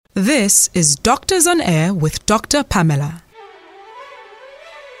This is Doctors on Air with Dr. Pamela.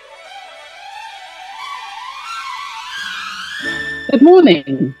 Good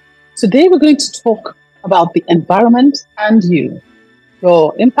morning. Today we're going to talk about the environment and you,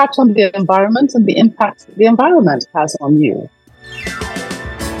 your impact on the environment and the impact the environment has on you.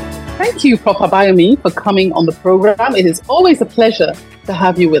 Thank you, Prof. Abayomi, for coming on the program. It is always a pleasure to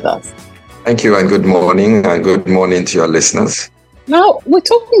have you with us. Thank you, and good morning to your listeners. Now, we're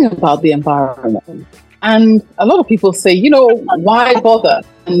talking about the environment, and a lot of people say, why bother?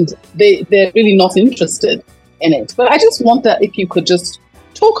 And they're really not interested in it. But I just wonder if you could just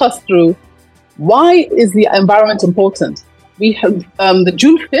talk us through, why is the environment important? We have the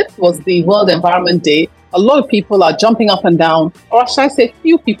June 5th was the World Environment Day. A lot of people are jumping up and down, or should I say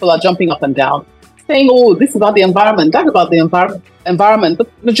few people are jumping up and down, saying, oh, this is about the environment, that about the environment. The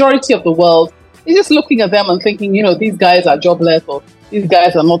majority of the world is just looking at them and thinking, these guys are jobless, or these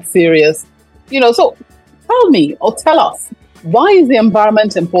guys are not serious. So tell me, or tell us, why is the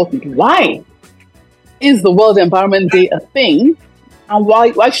environment important? Why is the World Environment Day a thing? And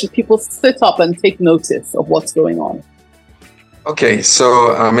why should people sit up and take notice of what's going on? Okay,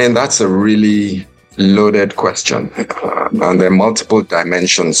 so that's a really loaded question, and there are multiple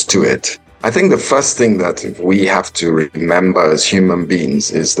dimensions to it. I think the first thing that we have to remember as human beings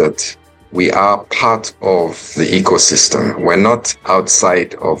is that we are part of the ecosystem. We're not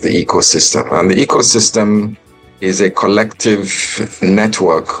outside of the ecosystem. And the ecosystem is a collective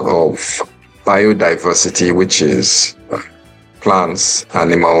network of biodiversity, which is plants,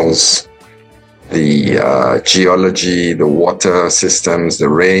 animals, the geology, the water systems, the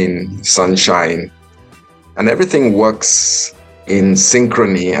rain, sunshine, and everything works in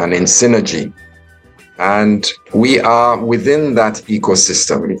synchrony and in synergy. And we are within that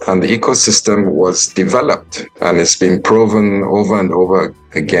ecosystem, and the ecosystem was developed, and it's been proven over and over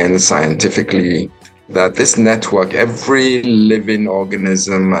again scientifically that this network, every living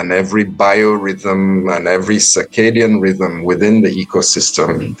organism and every biorhythm and every circadian rhythm within the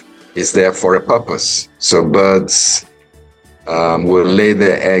ecosystem is there for a purpose. So birds will lay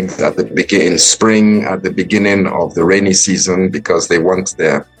their eggs in spring, at the beginning of the rainy season, because they want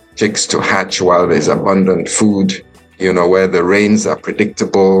their chicks to hatch while there's abundant food, where the rains are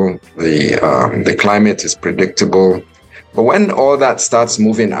predictable, the climate is predictable. But when all that starts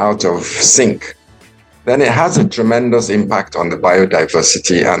moving out of sync, then it has a tremendous impact on the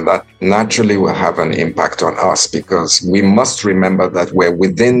biodiversity, and that naturally will have an impact on us, because we must remember that we're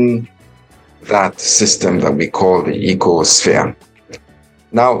within that system that we call the ecosphere.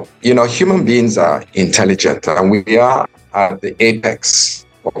 Now, human beings are intelligent, and we are at the apex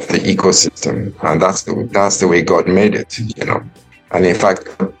of the ecosystem, and that's the way God made it, And in fact,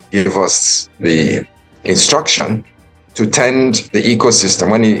 give us the instruction to tend the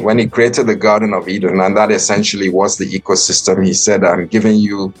ecosystem. When he created the Garden of Eden, and that essentially was the ecosystem, he said, I'm giving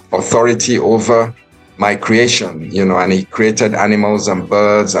you authority over my creation, and he created animals and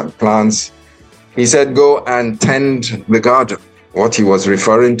birds and plants. He said, go and tend the garden. What he was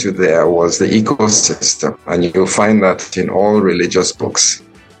referring to there was the ecosystem, and you'll find that in all religious books.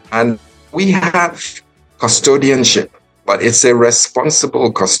 And we have custodianship, but it's a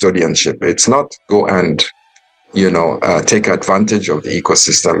responsible custodianship. It's not go and take advantage of the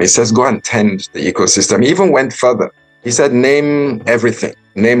ecosystem. He says, go and tend the ecosystem. He even went further. He said, name everything,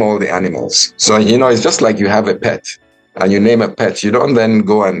 name all the animals. So, it's just like you have a pet and you name a pet. You don't then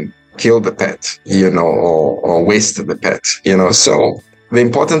go and kill the pet, or waste the pet, So the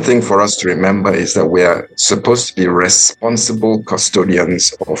important thing for us to remember is that we are supposed to be responsible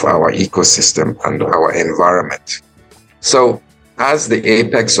custodians of our ecosystem and our environment. So as the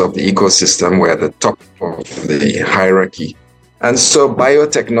apex of the ecosystem, we're at the top of the hierarchy. And so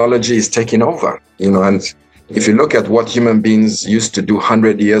biotechnology is taking over, and if you look at what human beings used to do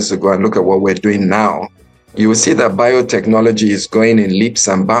 100 years ago and look at what we're doing now, you will see that biotechnology is going in leaps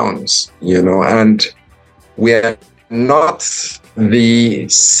and bounds, and we're not the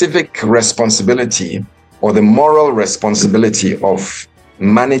civic responsibility or the moral responsibility of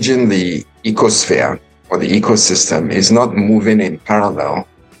managing the ecosphere or the ecosystem is not moving in parallel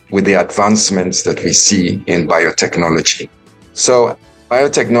with the advancements that we see in biotechnology. So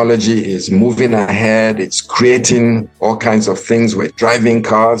biotechnology is moving ahead. It's creating all kinds of things. We're driving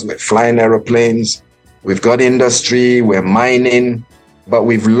cars, we're flying airplanes, we've got industry, we're mining, but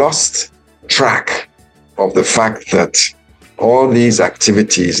we've lost track of the fact that all these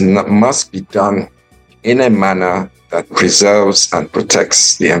activities must be done in a manner that preserves and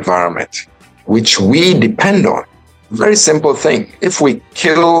protects the environment, which we depend on. Very simple thing. If we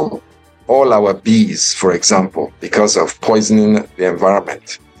kill all our bees, for example, because of poisoning the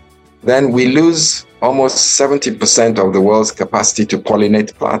environment, then we lose almost 70% of the world's capacity to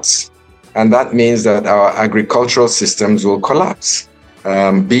pollinate plants. And that means that our agricultural systems will collapse.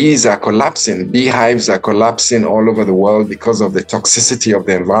 Bees are collapsing. Beehives are collapsing all over the world because of the toxicity of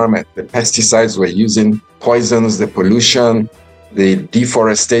the environment. The pesticides we're using, poisons, the pollution, the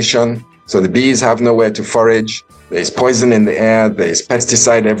deforestation. So the bees have nowhere to forage. There's poison in the air. There's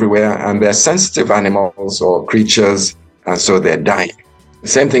pesticide everywhere. And they're sensitive animals or creatures. And so they're dying. The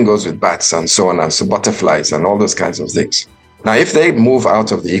same thing goes with bats and so on, and so butterflies and all those kinds of things. Now, if they move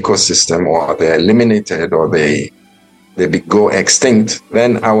out of the ecosystem or they're eliminated or they go extinct,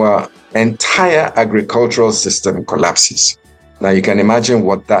 then our entire agricultural system collapses. Now, you can imagine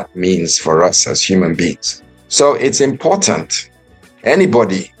what that means for us as human beings. So it's important.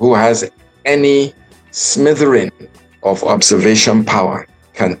 Anybody who has any smattering of observation power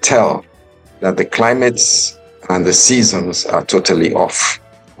can tell that the climates and the seasons are totally off.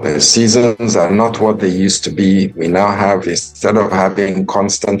 The seasons are not what they used to be. We now have, instead of having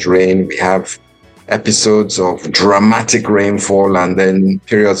constant rain, we have episodes of dramatic rainfall and then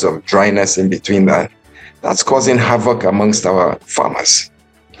periods of dryness in between that. That's causing havoc amongst our farmers.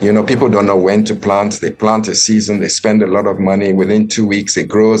 You know, people don't know when to plant. They plant a season, they spend a lot of money. Within 2 weeks, it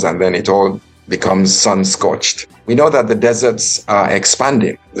grows and then it all becomes sun-scorched. We know that the deserts are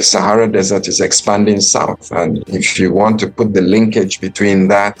expanding. The Sahara Desert is expanding south. And if you want to put the linkage between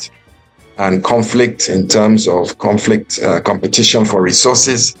that and conflict in terms of competition for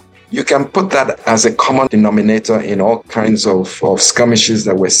resources, you can put that as a common denominator in all kinds of skirmishes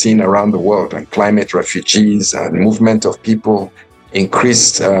that we're seeing around the world, and climate refugees and movement of people,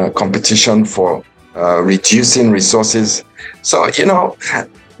 increased competition for reducing resources. So, you know,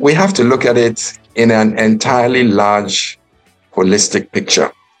 we have to look at it in an entirely large, holistic picture.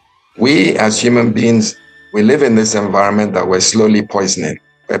 We, as human beings, we live in this environment that we're slowly poisoning.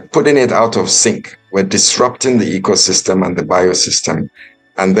 We're putting it out of sync. We're disrupting the ecosystem and the biosystem.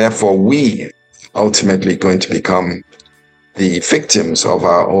 And therefore, we ultimately going to become the victims of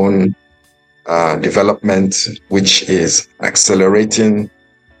our own development, which is accelerating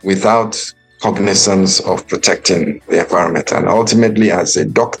without cognizance of protecting the environment. And ultimately, as a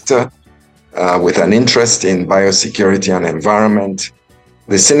doctor with an interest in biosecurity and environment,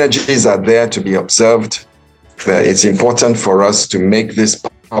 the synergies are there to be observed. It's important for us to make this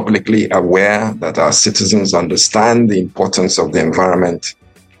publicly aware, that our citizens understand the importance of the environment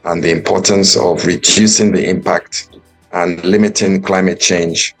and the importance of reducing the impact and limiting climate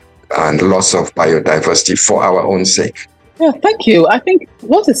change and loss of biodiversity for our own sake. Yeah, thank you. I think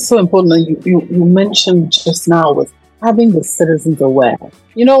what is so important, you mentioned just now, was having the citizens aware.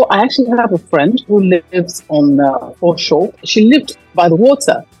 You know, I actually have a friend who lives on foreshore. She lived by the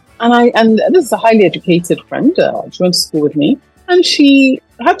water. And this is a highly educated friend. She went to school with me. And she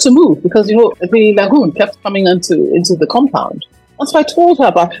had to move because, you know, the lagoon kept coming into the compound. And so I told her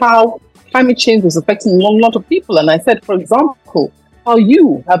about how climate change was affecting a lot of people. And I said, for example, how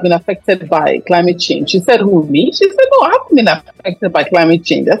you have been affected by climate change. She said, who, me? She said, no, I haven't been affected by climate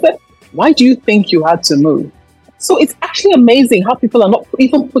change. I said, why do you think you had to move? So it's actually amazing how people are not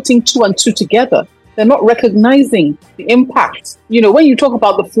even putting two and two together. They're not recognizing the impact. You know, when you talk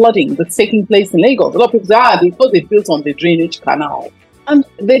about the flooding that's taking place in Lagos, a lot of people say, because they built on the drainage canal. And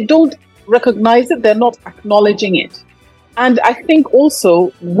they don't recognize it. They're not acknowledging it. And I think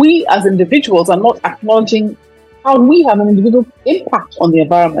also we as individuals are not acknowledging how we have an individual impact on the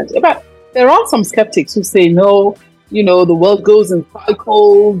environment. In fact, there are some skeptics who say, no, you know, the world goes in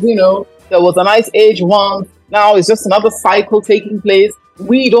cycles. You know, there was an ice age once. Now it's just another cycle taking place.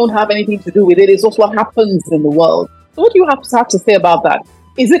 We don't have anything to do with it. It's just what happens in the world. So what do you have to say about that?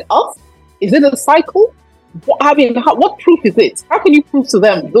 Is it us? Is it a cycle? I mean, what proof is it? How can you prove to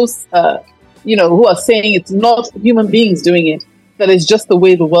them, those, who are saying it's not human beings doing it, that it's just the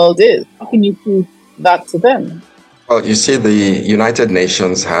way the world is? How can you prove that to them? Well, you see, the United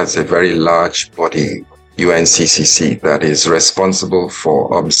Nations has a very large body, UNCCC, that is responsible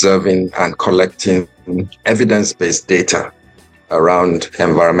for observing and collecting evidence-based data around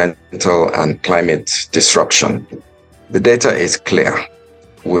environmental and climate disruption. The data is clear.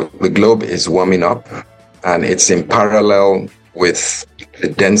 The globe is warming up, and it's in parallel with the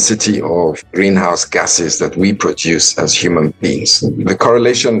density of greenhouse gases that we produce as human beings. The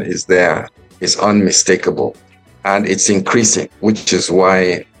correlation is there, is unmistakable, and it's increasing, which is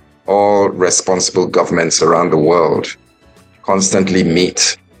why all responsible governments around the world constantly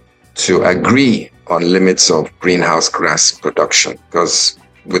meet to agree on limits of greenhouse gas production. Because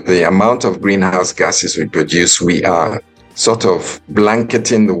with the amount of greenhouse gases we produce, we are sort of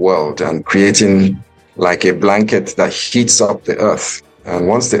blanketing the world and creating like a blanket that heats up the earth. And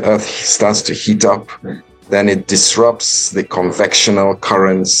once the earth starts to heat up, then it disrupts the convectional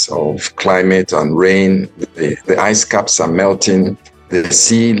currents of climate and rain. The ice caps are melting. The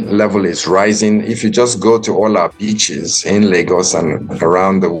sea level is rising. If you just go to all our beaches in Lagos and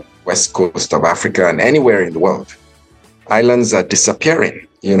around the west coast of Africa and anywhere in the world, islands are disappearing,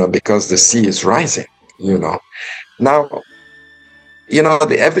 because the sea is rising, Now,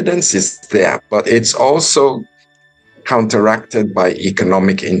 the evidence is there, but it's also counteracted by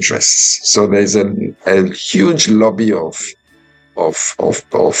economic interests. So there's a huge lobby of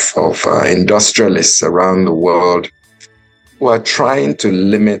industrialists around the world who are trying to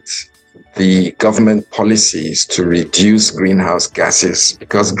limit the government policies to reduce greenhouse gases,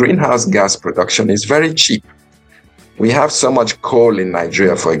 because greenhouse gas production is very cheap. We have so much coal in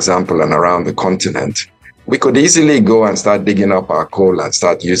Nigeria, for example, and around the continent. We could easily go and start digging up our coal and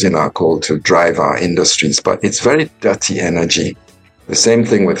start using our coal to drive our industries, but it's very dirty energy. The same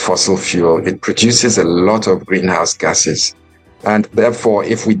thing with fossil fuel. It produces a lot of greenhouse gases. And therefore,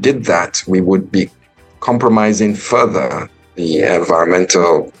 if we did that, we would be compromising further the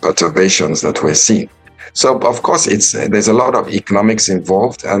environmental perturbations that we're seeing. So, of course, there's a lot of economics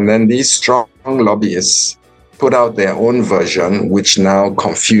involved. And then these strong lobbyists put out their own version, which now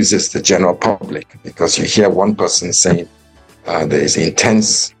confuses the general public, because you hear one person saying there is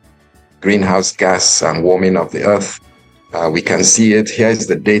intense greenhouse gas and warming of the earth. We can see it. Here's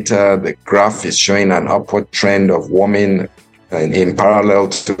the data. The graph is showing an upward trend of warming in parallel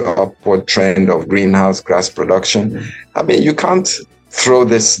to the upward trend of greenhouse gas production. I mean, you can't throw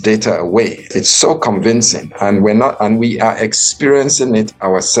this data away. It's so convincing, and we are experiencing it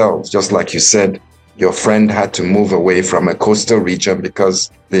ourselves. Just like you said, your friend had to move away from a coastal region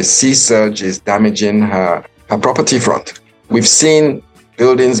because the sea surge is damaging her property front. We've seen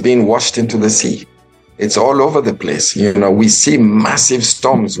buildings being washed into the sea. It's all over the place. We see massive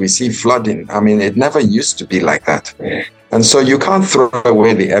storms. We see flooding. I mean, it never used to be like that. And so you can't throw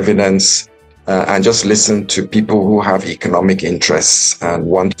away the evidence and just listen to people who have economic interests and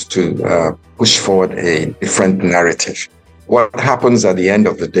want to push forward a different narrative. What happens at the end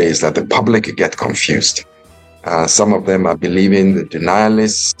of the day is that the public get confused. Some of them are believing the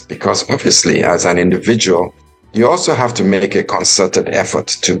denialists because obviously as an individual, you also have to make a concerted effort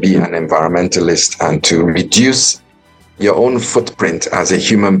to be an environmentalist and to reduce your own footprint as a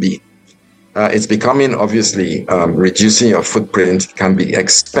human being. It's becoming obviously reducing your footprint can be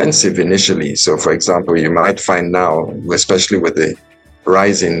expensive initially. So for example, you might find now, especially with the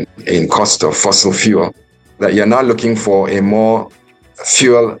rise in cost of fossil fuel, that you're now looking for a more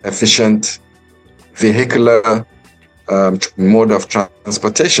fuel efficient vehicular mode of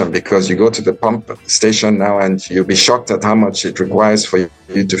transportation, because you go to the pump station now and you'll be shocked at how much it requires for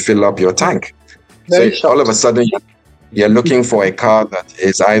you to fill up your tank. So all of a sudden you're looking for a car that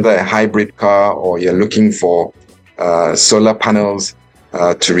is either a hybrid car, or you're looking for solar panels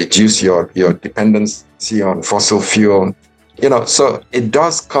to reduce your dependency on fossil fuel. So it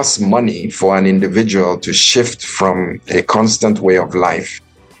does cost money for an individual to shift from a constant way of life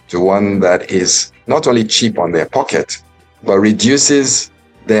to one that is not only cheap on their pocket, but reduces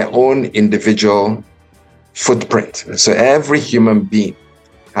their own individual footprint. So every human being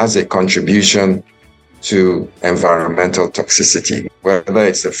has a contribution to environmental toxicity, whether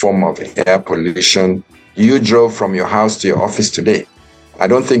it's a form of air pollution. You drove from your house to your office today. I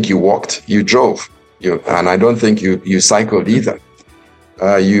don't think you walked, you drove. And I don't think you cycled either.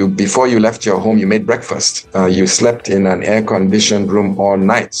 Before you left your home, you made breakfast. You slept in an air-conditioned room all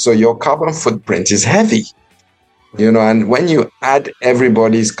night. So your carbon footprint is heavy. And when you add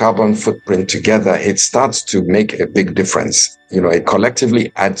everybody's carbon footprint together, it starts to make a big difference. It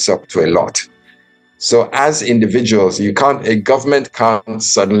collectively adds up to a lot. So as individuals, a government can't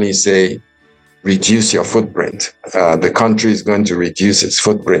suddenly say, reduce your footprint. The country is going to reduce its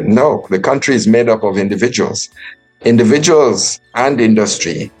footprint. No, the country is made up of individuals. Individuals and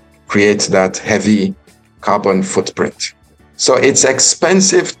industry create that heavy carbon footprint. So it's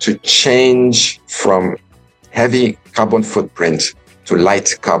expensive to change from heavy carbon footprint to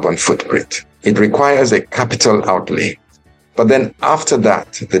light carbon footprint. It requires a capital outlay. But then after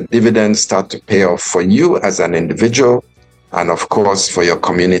that, the dividends start to pay off for you as an individual, and of course for your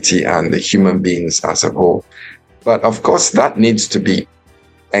community and the human beings as a whole. But of course that needs to be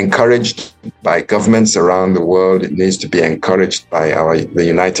encouraged by governments around the world. It needs to be encouraged by the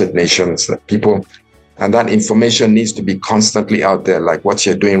United Nations, people. And that information needs to be constantly out there. Like what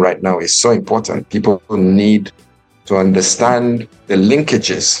you're doing right now is so important. People need to understand the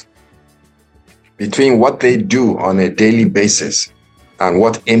linkages between what they do on a daily basis and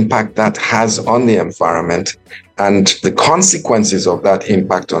what impact that has on the environment and the consequences of that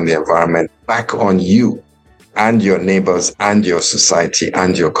impact on the environment back on you and your neighbors and your society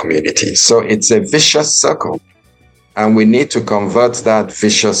and your community. So it's a vicious circle. And we need to convert that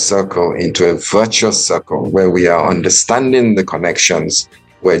vicious circle into a virtuous circle where we are understanding the connections,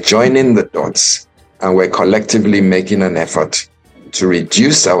 we're joining the dots, and we're collectively making an effort to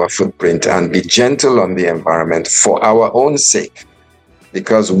reduce our footprint and be gentle on the environment for our own sake.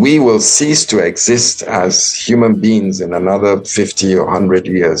 Because we will cease to exist as human beings in another 50 or 100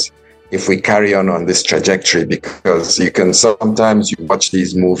 years if we carry on this trajectory. Because you can sometimes you watch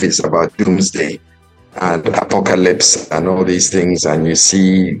these movies about doomsday and apocalypse and all these things, and you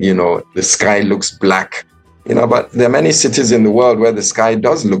see, the sky looks black, but there are many cities in the world where the sky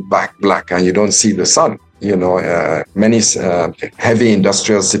does look black and you don't see the sun, many heavy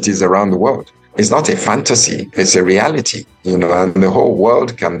industrial cities around the world. It's not a fantasy, it's a reality, and the whole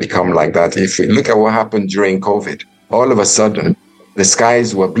world can become like that. If we look at what happened during COVID, all of a sudden, the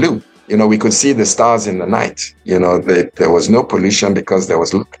skies were blue. We could see the stars in the night. There was no pollution because there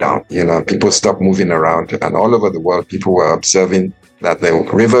was lockdown. People stopped moving around, and all over the world, people were observing that the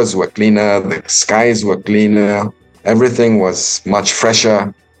rivers were cleaner, the skies were cleaner, everything was much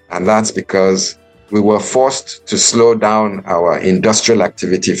fresher, and that's because we were forced to slow down our industrial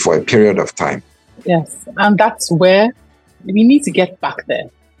activity for a period of time. Yes, and that's where we need to get back there,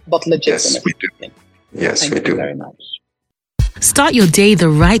 but legitimately. Yes, we do. Yes, Thank we do. you very much. Start your day the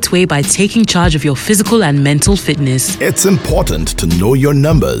right way by taking charge of your physical and mental fitness. It's important to know your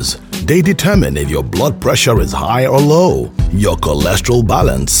numbers. They determine if your blood pressure is high or low, your cholesterol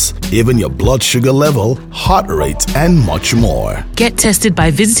balance, even your blood sugar level, heart rate, and much more. Get tested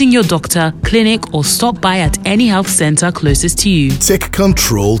by visiting your doctor, clinic, or stop by at any health center closest to you. Take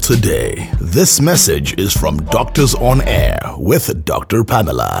control today. This message is from Doctors on Air with Dr.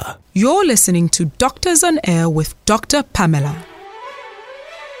 Pamela. You're listening to Doctors on Air with Dr. Pamela.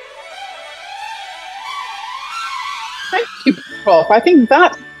 Thank you, Prof. I think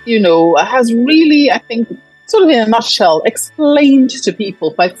that, has really, sort of in a nutshell, explained to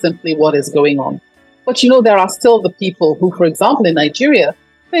people quite simply what is going on. But, there are still the people who, for example, in Nigeria,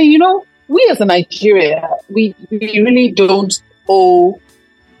 say, we as a Nigeria, we really don't owe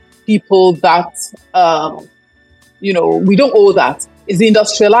people that, we don't owe that. It's the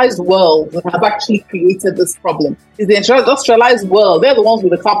industrialized world that have actually created this problem. It's the industrialized world. They're the ones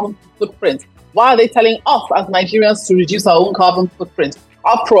with the carbon footprint. Why are they telling us as Nigerians to reduce our own carbon footprint?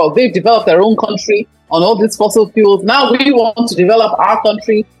 After all, they've developed their own country on all these fossil fuels. Now we want to develop our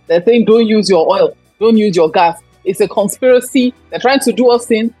country. They're saying, don't use your oil, don't use your gas. It's a conspiracy. They're trying to do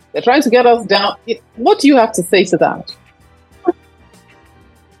us in. They're trying to get us down. What do you have to say to that?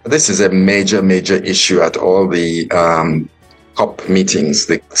 This is a major, major issue at all the COP meetings,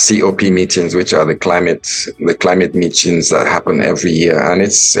 the COP meetings, which are the climate meetings that happen every year. And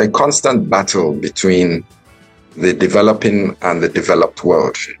it's a constant battle between the developing and the developed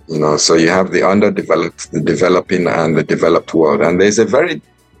world. So you have the underdeveloped, the developing, and the developed world. And there's a very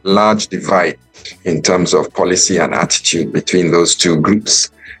large divide in terms of policy and attitude between those two groups.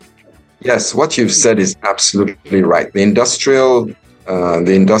 Yes, what you've said is absolutely right. The industrial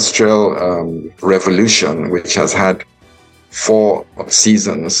revolution, which has had 4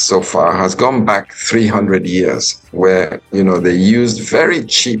 seasons so far, has gone back 300 years, where they used very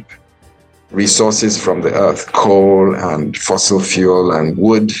cheap resources from the earth, coal and fossil fuel and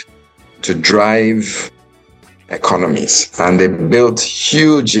wood, to drive economies, and they built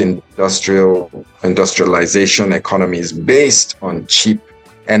huge industrialization economies based on cheap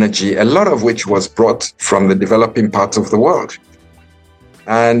energy, a lot of which was brought from the developing parts of the world.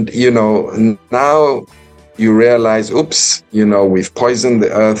 And now you realize, oops, we've poisoned the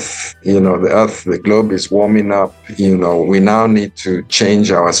earth, the globe is warming up, we now need to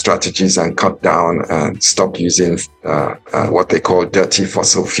change our strategies and cut down and stop using what they call dirty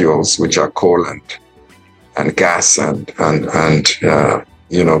fossil fuels, which are coal and gas and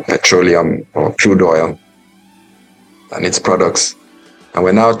petroleum or crude oil and its products. And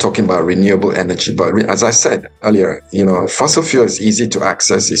we're now talking about renewable energy. But as I said earlier, fossil fuel is easy to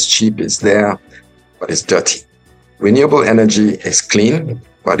access, it's cheap, it's there, but it's dirty. Renewable energy is clean,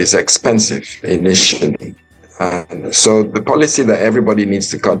 but it's expensive initially. And so the policy that everybody needs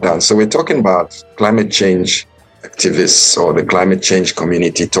to cut down. So we're talking about climate change activists, or the climate change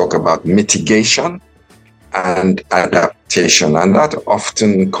community talk about mitigation and adaptation. And that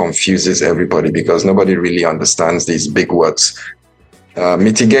often confuses everybody because nobody really understands these big words.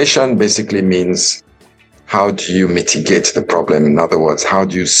 Mitigation basically means how do you mitigate the problem? In other words, how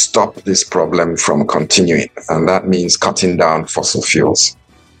do you stop this problem from continuing? And that means cutting down fossil fuels.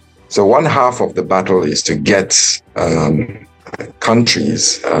 So one half of the battle is to get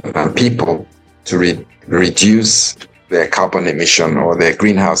countries and people to reduce their carbon emission or their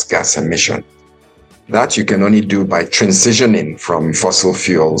greenhouse gas emission. That you can only do by transitioning from fossil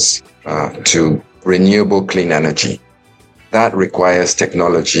fuels to renewable clean energy. That requires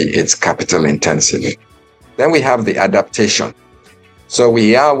technology. It's capital intensive. Then we have the adaptation. So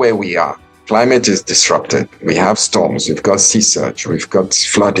we are where we are. Climate is disrupted. We have storms. We've got sea surge. We've got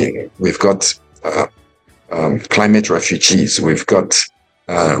flooding. We've got climate refugees. We've got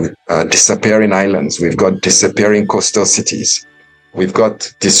disappearing islands. We've got disappearing coastal cities. We've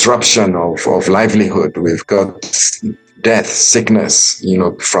got disruption of livelihood. We've got death, sickness,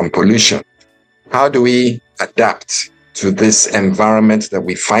 from pollution. How do we adapt to this environment that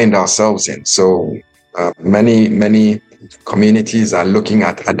we find ourselves in? So many communities are looking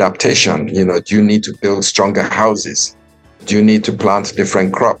at adaptation. Do you need to build stronger houses? Do you need to plant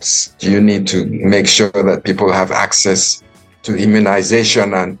different crops? Do you need to make sure that people have access to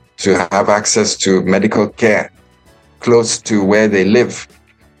immunization and to have access to medical care close to where they live?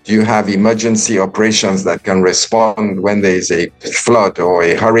 Do you have emergency operations that can respond when there is a flood or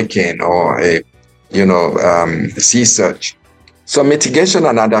a hurricane or a sea surge? So mitigation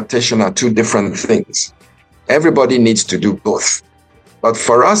and adaptation are two different things. Everybody needs to do both. But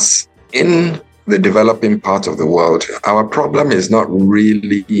for us in the developing part of the world, our problem is not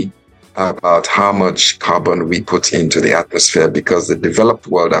really about how much carbon we put into the atmosphere, because the developed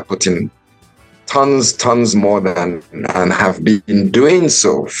world are putting tons more than, and have been doing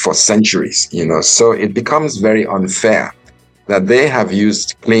so for centuries, so it becomes very unfair that they have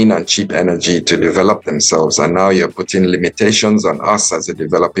used clean and cheap energy to develop themselves, and now you're putting limitations on us as a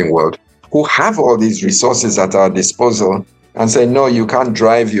developing world who have all these resources at our disposal, and say, no, you can't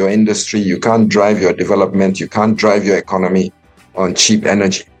drive your industry, you can't drive your development, you can't drive your economy on cheap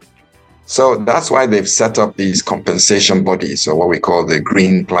energy. So that's why they've set up these compensation bodies, or what we call the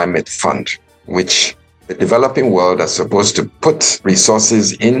Green Climate Fund, which the developing world are supposed to put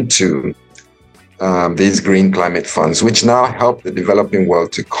resources into these green climate funds, which now help the developing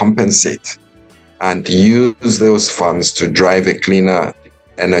world to compensate and use those funds to drive a cleaner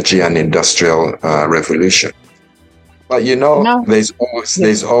energy and industrial revolution. But there's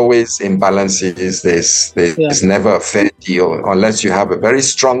always imbalances. There's never a fair deal unless you have a very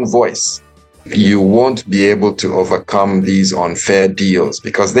strong voice. You won't be able to overcome these unfair deals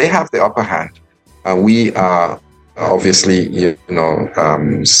because they have the upper hand, and we are obviously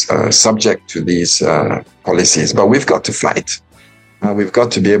subject to these policies. But we've got to fight. We've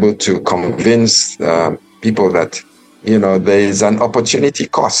got to be able to convince people that there is an opportunity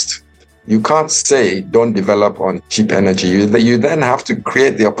cost. You can't say don't develop on cheap energy. You then have to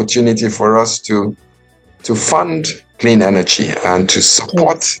create the opportunity for us to fund clean energy and to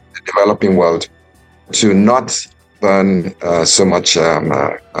support the developing world to not burn so much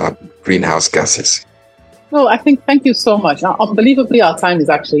greenhouse gases. No, thank you so much. Unbelievably, our time is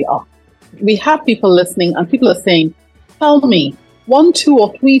actually up. We have people listening, and people are saying, tell me 1, 2,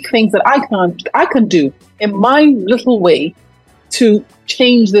 or 3 things that I can do in my little way to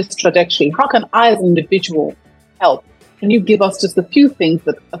change this trajectory. How can I as an individual help? Can you give us just a few things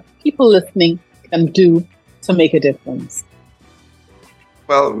that people listening can do to make a difference?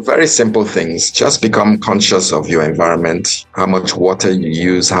 Well, very simple things. Just become conscious of your environment, how much water you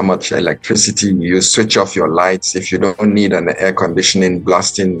use, how much electricity you use. Switch off your lights. If you don't need an air conditioning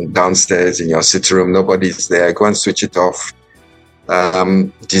blasting downstairs in your sitting room, nobody's there, go and switch it off.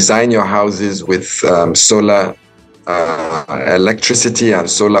 Design your houses with solar electricity and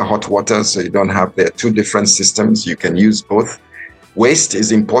solar hot water, so you don't have the 2 different systems. You can use both. Waste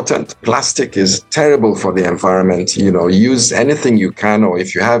is important. Plastic is terrible for the environment. Use anything you can, or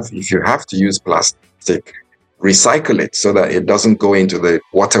if you have to use plastic, recycle it so that it doesn't go into the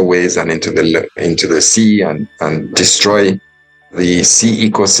waterways and into the sea and destroy the sea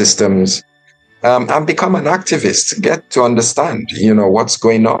ecosystems. And become an activist. Get to understand, what's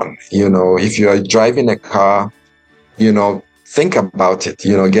going on. If you are driving a car, think about it.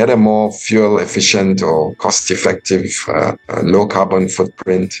 Get a more fuel efficient or cost effective, low carbon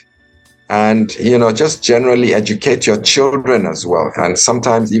footprint. And, just generally educate your children as well. And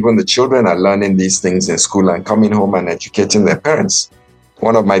sometimes even the children are learning these things in school and coming home and educating their parents.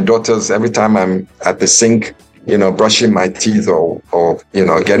 One of my daughters, every time I'm at the sink, brushing my teeth or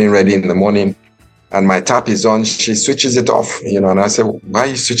getting ready in the morning, and my tap is on, she switches it off, and I said, why are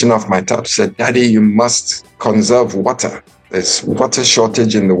you switching off my tap? She said, Daddy, you must conserve water. There's water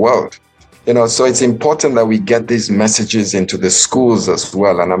shortage in the world. So it's important that we get these messages into the schools as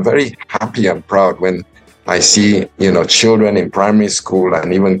well. And I'm very happy and proud when I see, children in primary school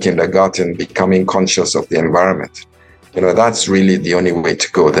and even kindergarten becoming conscious of the environment. That's really the only way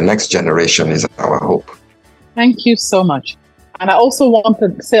to go. The next generation is our hope. Thank you so much. And I also want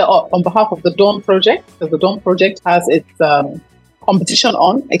to say on behalf of the Dawn Project, because the Dawn Project has its competition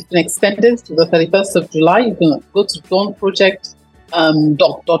on. It's been extended to the 31st of July. You can go to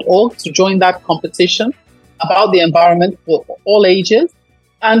dawnproject.org to join that competition about the environment for all ages.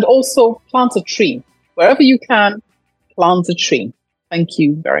 And also plant a tree. Wherever you can, plant a tree. Thank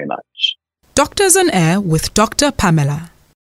you very much. Doctors on Air with Dr. Pamela.